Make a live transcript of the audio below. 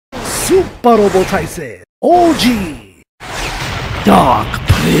Super Robo Taisei OG Dark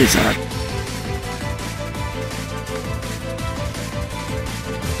Prison.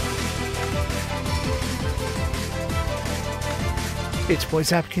 It's Boy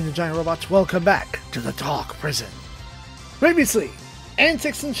Zap King the Giant Robots. Welcome back to the Dark Prison. Previously,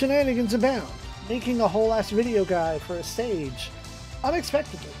 antics and shenanigans abound, making a whole ass video guide for a stage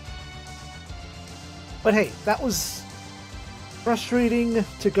unexpectedly. But hey, that was frustrating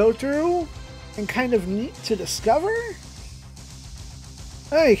to go through and kind of neat to discover.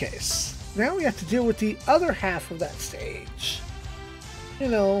 In any case, now we have to deal with the other half of that stage. You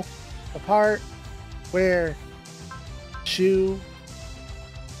know, the part where Shu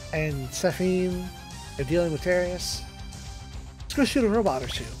and Sephine are dealing with Darius. Let's go shoot a robot or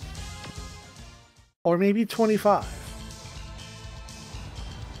two. Or maybe 25.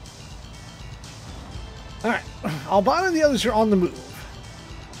 Alright, Albana and the others are on the move.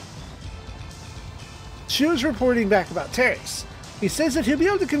 Shu is reporting back about Darius. He says that he'll be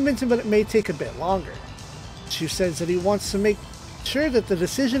able to convince him, but it may take a bit longer. Shu says that he wants to make sure that the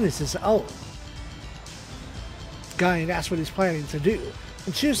decision is his own. Guy asks what he's planning to do.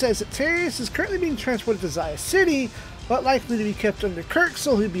 And Shu says that Darius is currently being transported to Zaya City, but likely to be kept under Kirk,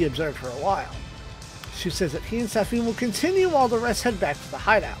 so he'll be observed for a while. Shu says that he and Sephine will continue while the rest head back to the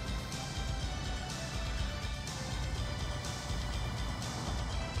hideout.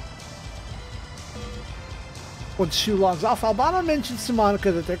 Once Shu logs off, Albana mentions to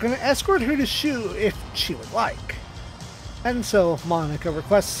Monica that they're going to escort her to Shu if she would like. And so Monica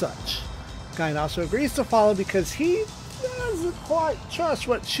requests such. Guy also agrees to follow because he doesn't quite trust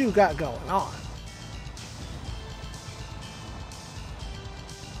what Shu got going on.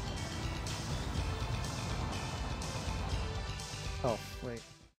 Oh, wait.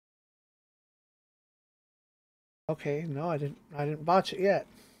 Okay, no, I didn't botch it yet.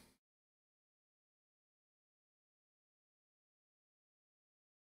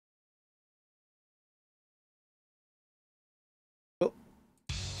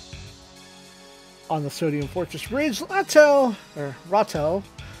 On the Sodium Fortress Bridge, Ratel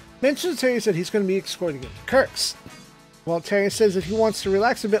mentions to Terry that he's going to be escorting him to Kirk's. While Terry says that he wants to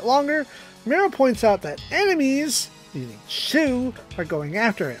relax a bit longer, Mira points out that enemies, meaning Shu, are going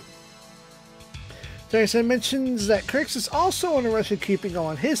after him. Terry mentions that Kirk's is also in a rush of keeping him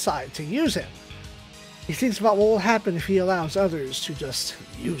on his side to use him. He thinks about what will happen if he allows others to just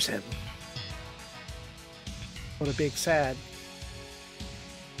use him. What a big sad.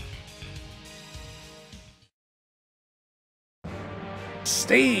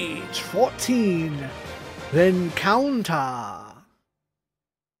 Stage 14, Rencounter.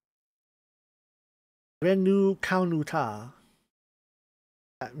 Rencounter.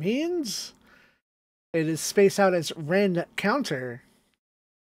 That means it is spaced out as Rencounter.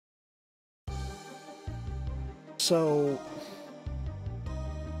 So,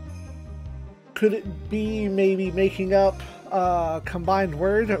 could it be maybe making up a combined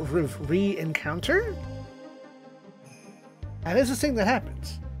word of re-encounter? That is the thing that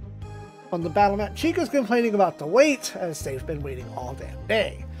happens. On the battle map, Chica's complaining about the wait, as they've been waiting all damn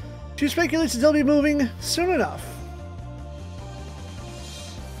day. She speculates that they'll be moving soon enough.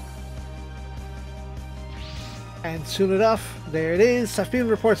 And soon enough, there it is. Sephine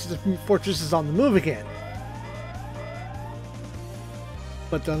reports that the fortress is on the move again.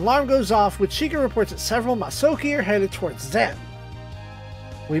 But the alarm goes off, with Chica reports that several Masoki are headed towards them.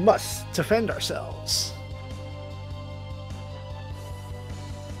 We must defend ourselves.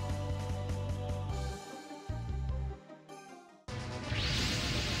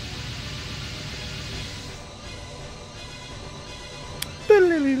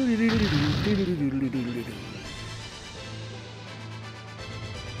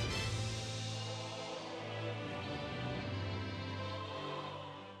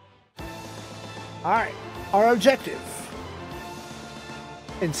 Alright, our objective.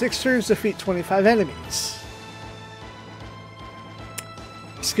 In 6 turns, defeat 25 enemies.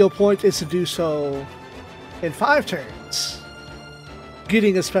 Skill point is to do so in 5 turns.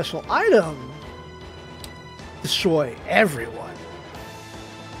 Getting a special item, destroy everyone.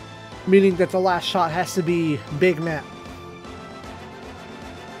 Meaning that the last shot has to be big map.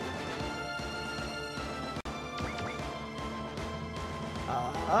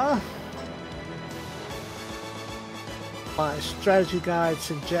 My strategy guide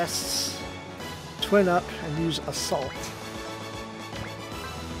suggests twin up and use assault.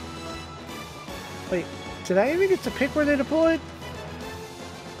 Wait, did I even get to pick where they're deployed?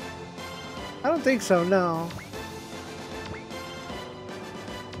 I don't think so, no.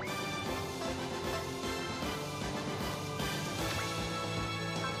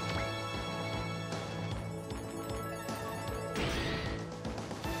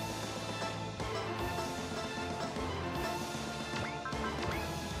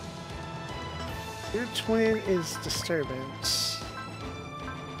 your twin is disturbance.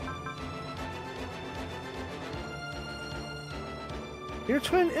 Your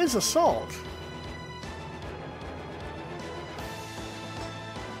twin is assault.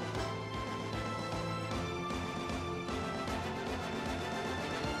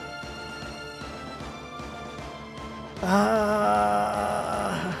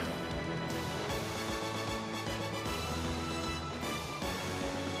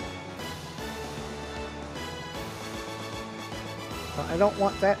 I don't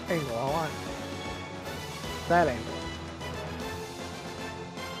want that angle. I want that angle.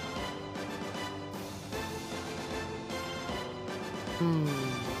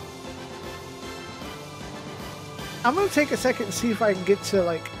 I'm gonna take a second and see if I can get to,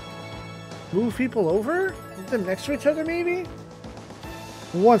 like, move people over? Put them next to each other, maybe?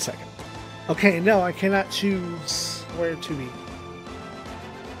 1 second. Okay, no, I cannot choose where to be.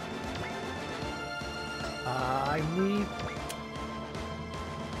 I need...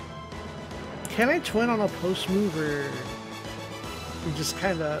 Can I twin on a post move, or you just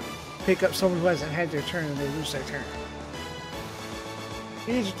kind of pick up someone who hasn't had their turn and they lose their turn?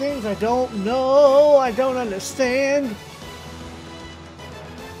 These are things I don't know, I don't understand.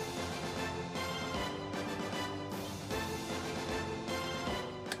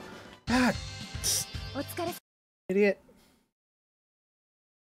 God, idiot.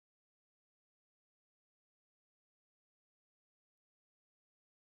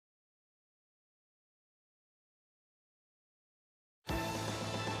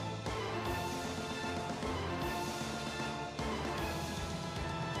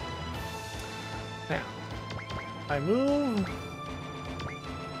 Now, I move.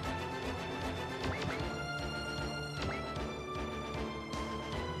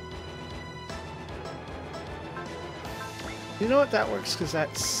 You know what, that works because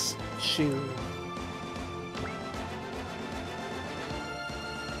that's Shu.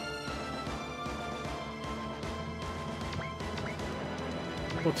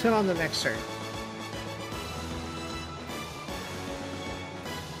 We'll turn on the next turn.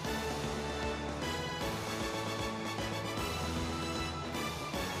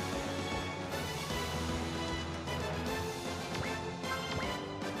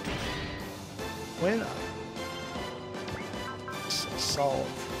 When solve.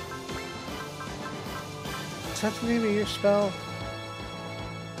 Is that the name of your spell?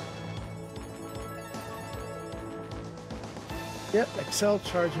 Yep, Excel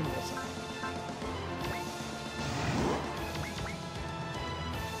charge and missile.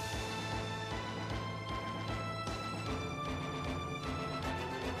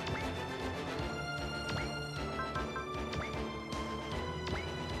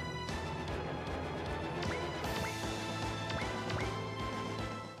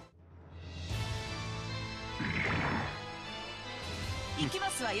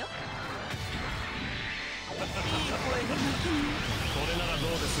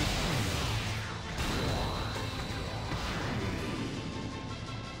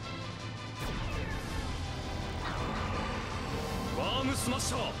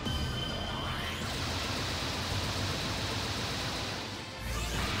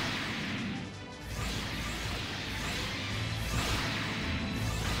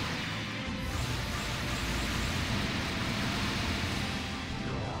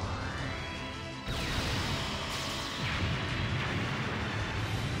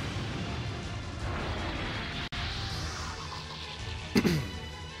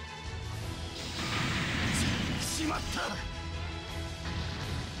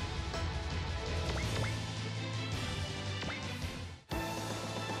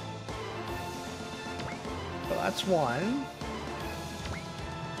 So that's one.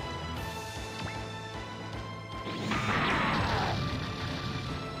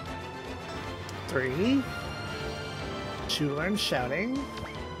 Three. Shu learns shouting.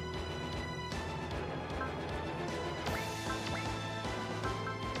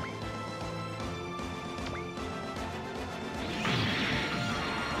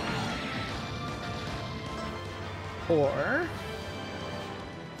 Four.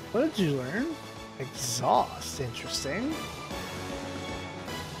 What did you learn? Exhaust. Interesting.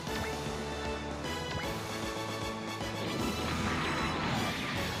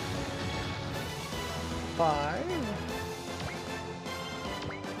 Five.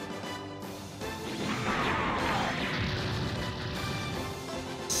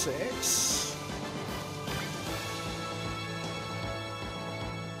 Six.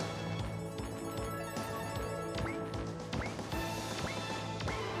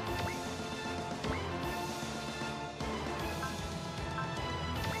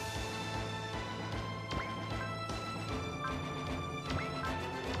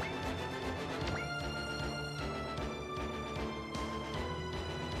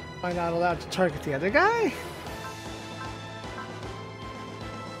 Am I not allowed to target the other guy?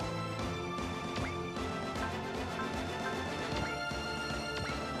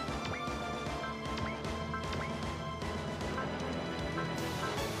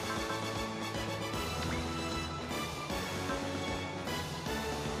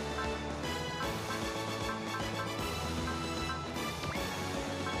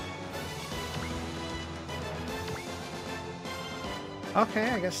 Okay,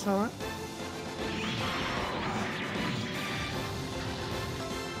 I guess not.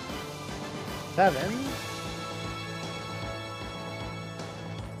 Seven.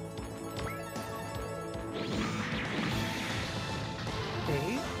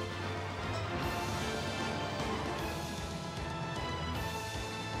 Eight.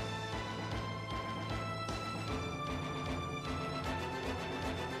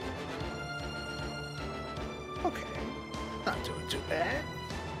 Okay. Not doing too bad.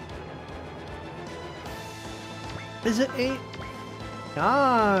 Is it 8?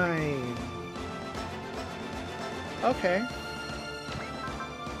 9. Okay.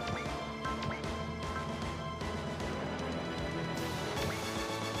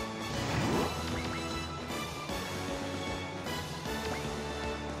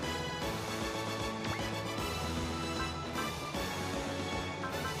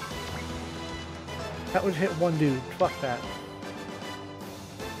 That would hit one dude. Fuck that.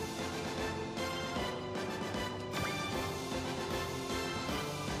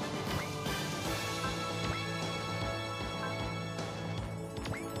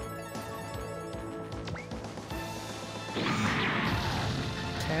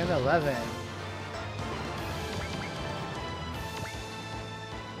 And 11.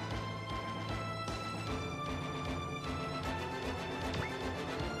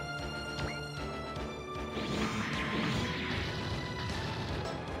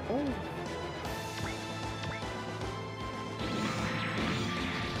 Oh.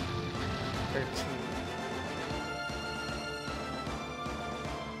 13.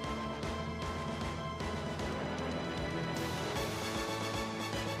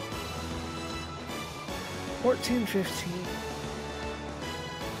 Fourteen, 15,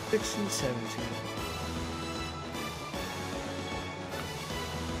 16, 17.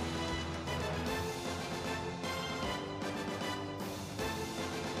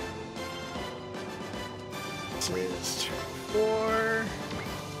 This is turn 4.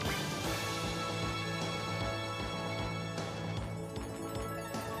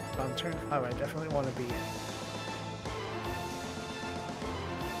 On turn 5, I definitely want to be in.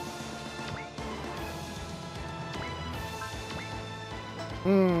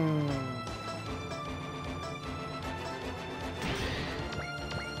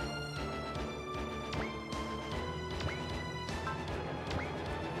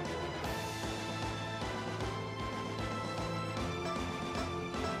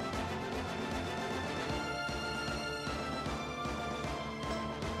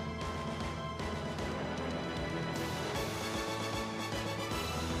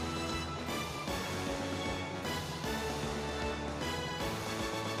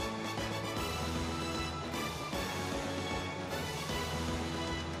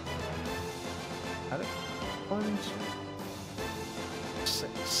 Got it. 1, 2,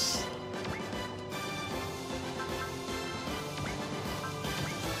 6.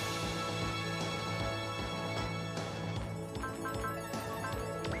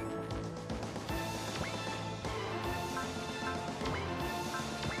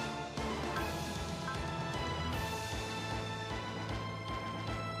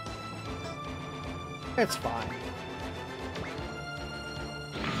 It's fine.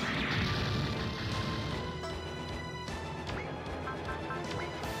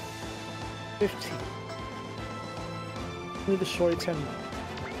 Only the shorty 10 more.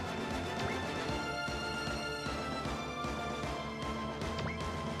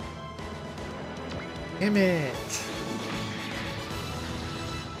 Damn it.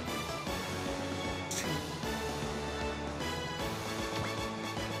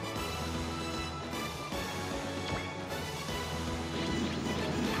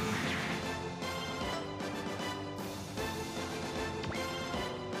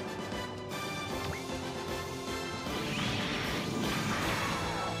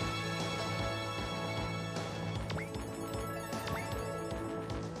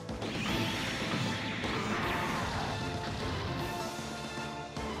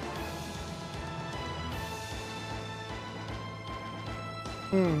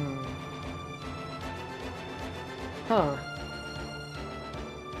 Huh.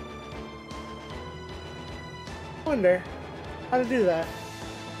 Wonder how to do that.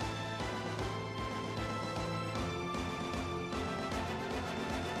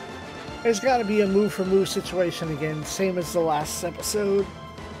 There's got to be a move for move situation again, same as the last episode.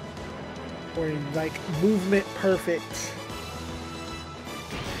 Where like movement perfect.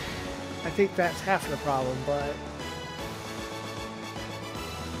 I think that's half the problem, but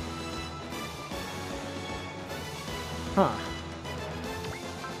huh.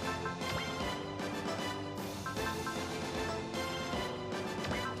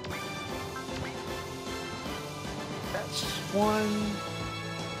 That's one.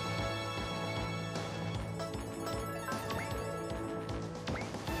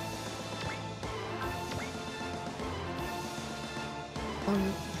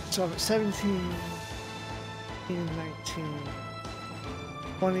 So I'm at 17, 19,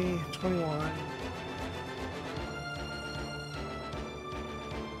 20, 21,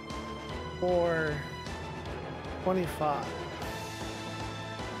 4, 25.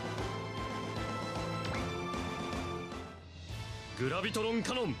 Gravitron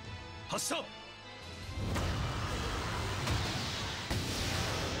cannon, 発射!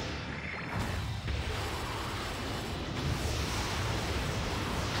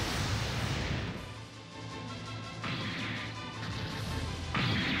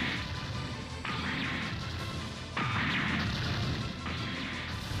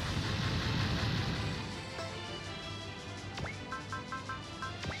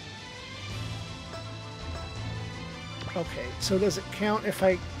 Okay, so does it count if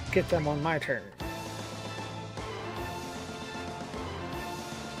I get them on my turn?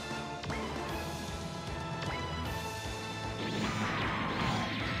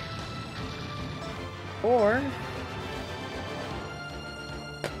 Or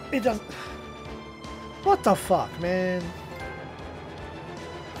it doesn't. What the fuck, man?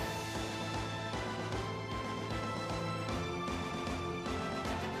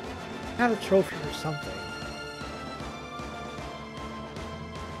 Had a trophy or something.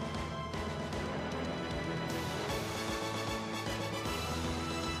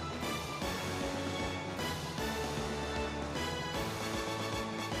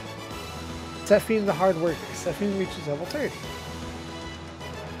 Stephine the hard worker. Stephine reaches level 30.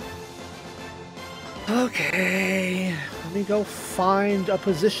 Okay, let me go find a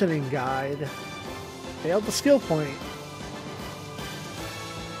positioning guide. Failed the skill point.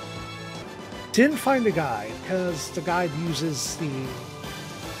 Didn't find a guide because the guide uses the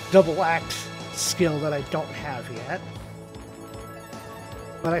double act skill that I don't have yet.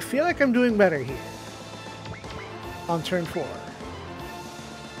 But I feel like I'm doing better here on turn 4.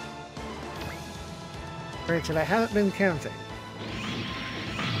 Granted, I haven't been counting.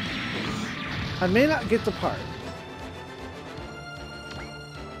 I may not get the part,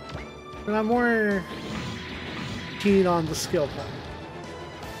 but I'm more keen on the skill point.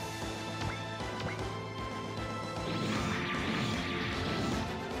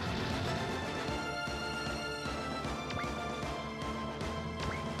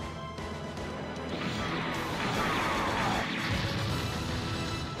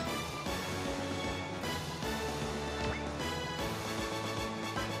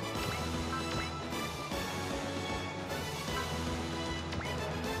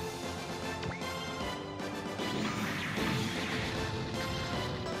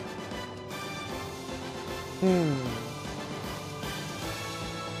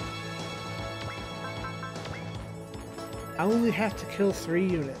 I only have to kill 3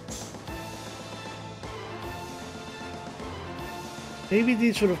 units. Maybe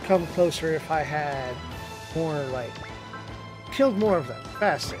these would have come closer if I had more, like, killed more of them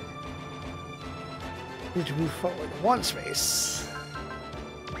faster. Need to move forward 1 space.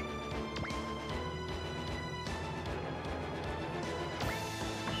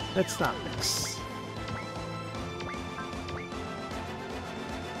 Let's not mix.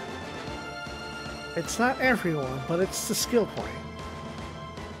 It's not everyone, but it's the skill point.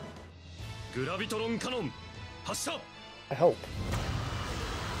 Gravitron cannon, 発射! I hope.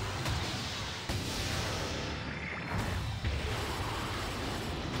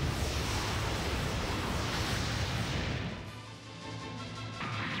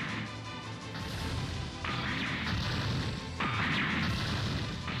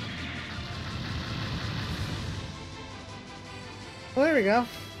 Well, there we go.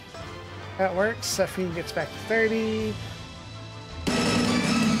 That works. Stephine gets back to 30.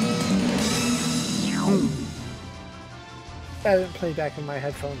 I didn't play back in my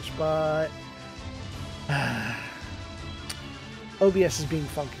headphones, but OBS is being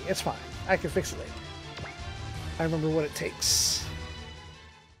funky. It's fine. I can fix it later. I remember what it takes.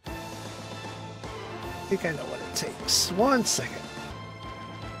 I think I know what it takes. 1 second.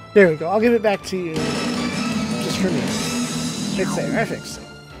 There we go. I'll give it back to you just for me. It's there. I fixed it.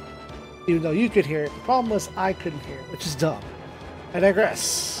 Even though you could hear it, the problem was I couldn't hear it, which is dumb. I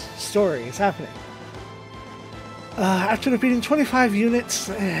digress. Story is happening. After defeating 25 units,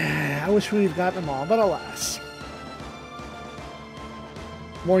 I wish we'd gotten them all, but alas.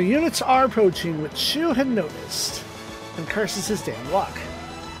 More units are approaching, which Shu had noticed, and curses his damn luck.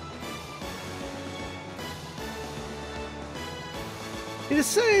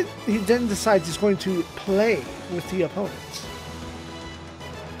 He then decides he's going to play with the opponents.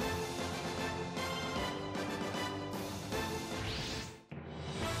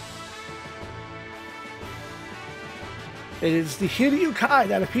 It is the Hiryu Kai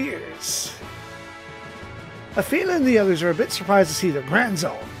that appears. Athena and the others are a bit surprised to see the Grand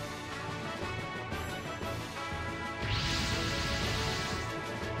Zone.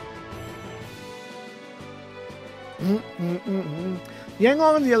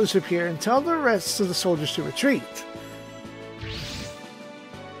 Yanglong and the others appear and tell the rest of the soldiers to retreat.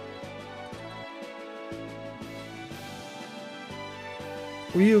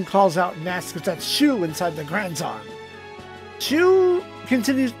 Ryun calls out and asks if that's Shu inside the Grand Zone. Shu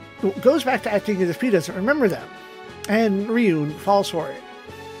goes back to acting as if he doesn't remember them, and Ryun falls for it.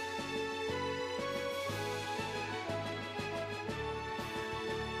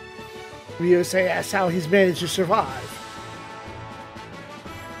 Ryusei asks how he's managed to survive.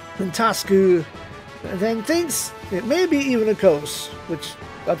 And Tasku then thinks it may be even a ghost, which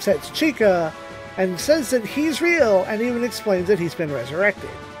upsets Chika, and says that he's real, and even explains that he's been resurrected.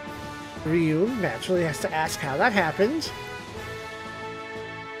 Ryun naturally has to ask how that happened.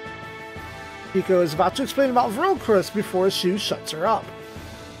 Chika is about to explain about Vrocrus before Shu shuts her up.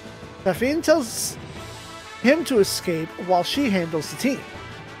 Safin tells him to escape while she handles the team.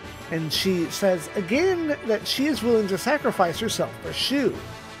 And she says again that she is willing to sacrifice herself for Shu.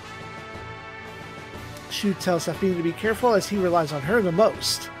 Shu tells Safin to be careful as he relies on her the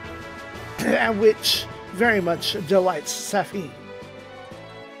most, and which very much delights Safin.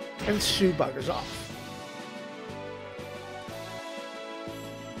 And Shu buggers off.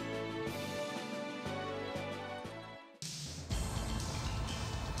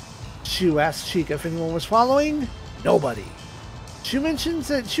 Shu asks Chika if anyone was following. Nobody. Shu mentions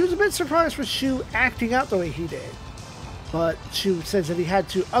that she was a bit surprised with Shu acting out the way he did. But Shu says that he had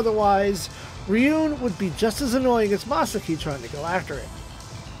to, otherwise Ryun would be just as annoying as Masaki trying to go after him.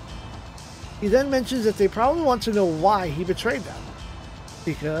 He then mentions that they probably want to know why he betrayed them.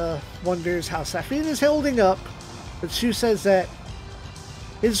 Chika wonders how Safin is holding up, but Shu says that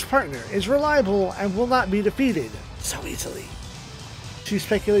his partner is reliable and will not be defeated so easily. Shu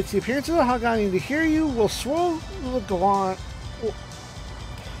speculates the appearance of the Hagani and the Hiryu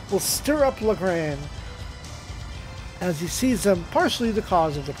will stir up Legrand as he sees them partially the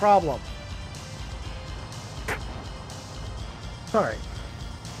cause of the problem. Sorry.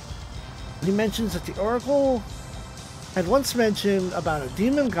 He mentions that the Oracle had once mentioned about a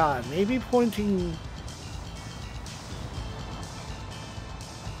demon god, maybe pointing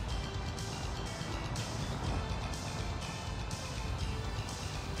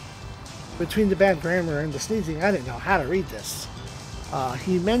between the bad grammar and the sneezing. I didn't know how to read this.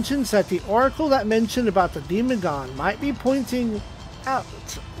 He mentions that the oracle that mentioned about the demon god might be pointing about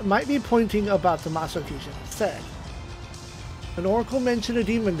the Masokishin instead. An oracle mentioned a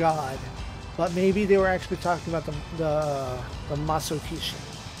demon god, but maybe they were actually talking about the Masokishin.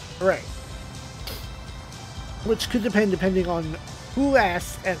 Right. Which could depending on who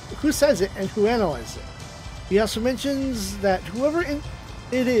asks and who says it and who analyzes it. He also mentions that whoever it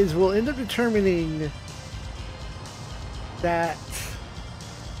is will end up determining that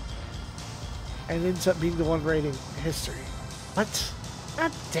and ends up being the one writing history. What?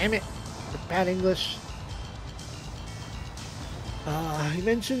 God damn it. Bad English. He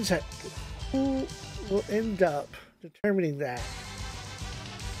mentions that who will end up determining that.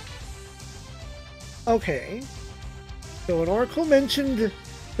 Okay. So an oracle mentioned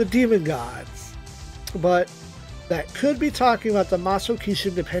the demon gods, but that could be talking about the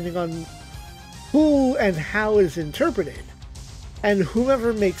Masokishin depending on who and how it is interpreted. And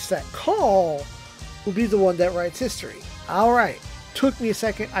whoever makes that call will be the one that writes history. Alright. Took me a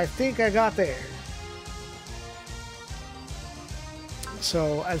second. I think I got there.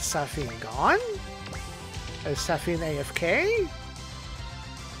 So, is Safin gone? Is Safin AFK?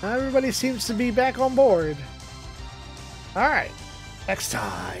 Everybody seems to be back on board. Alright. Next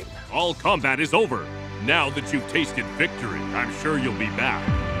time. All combat is over. Now that you've tasted victory, I'm sure you'll be back.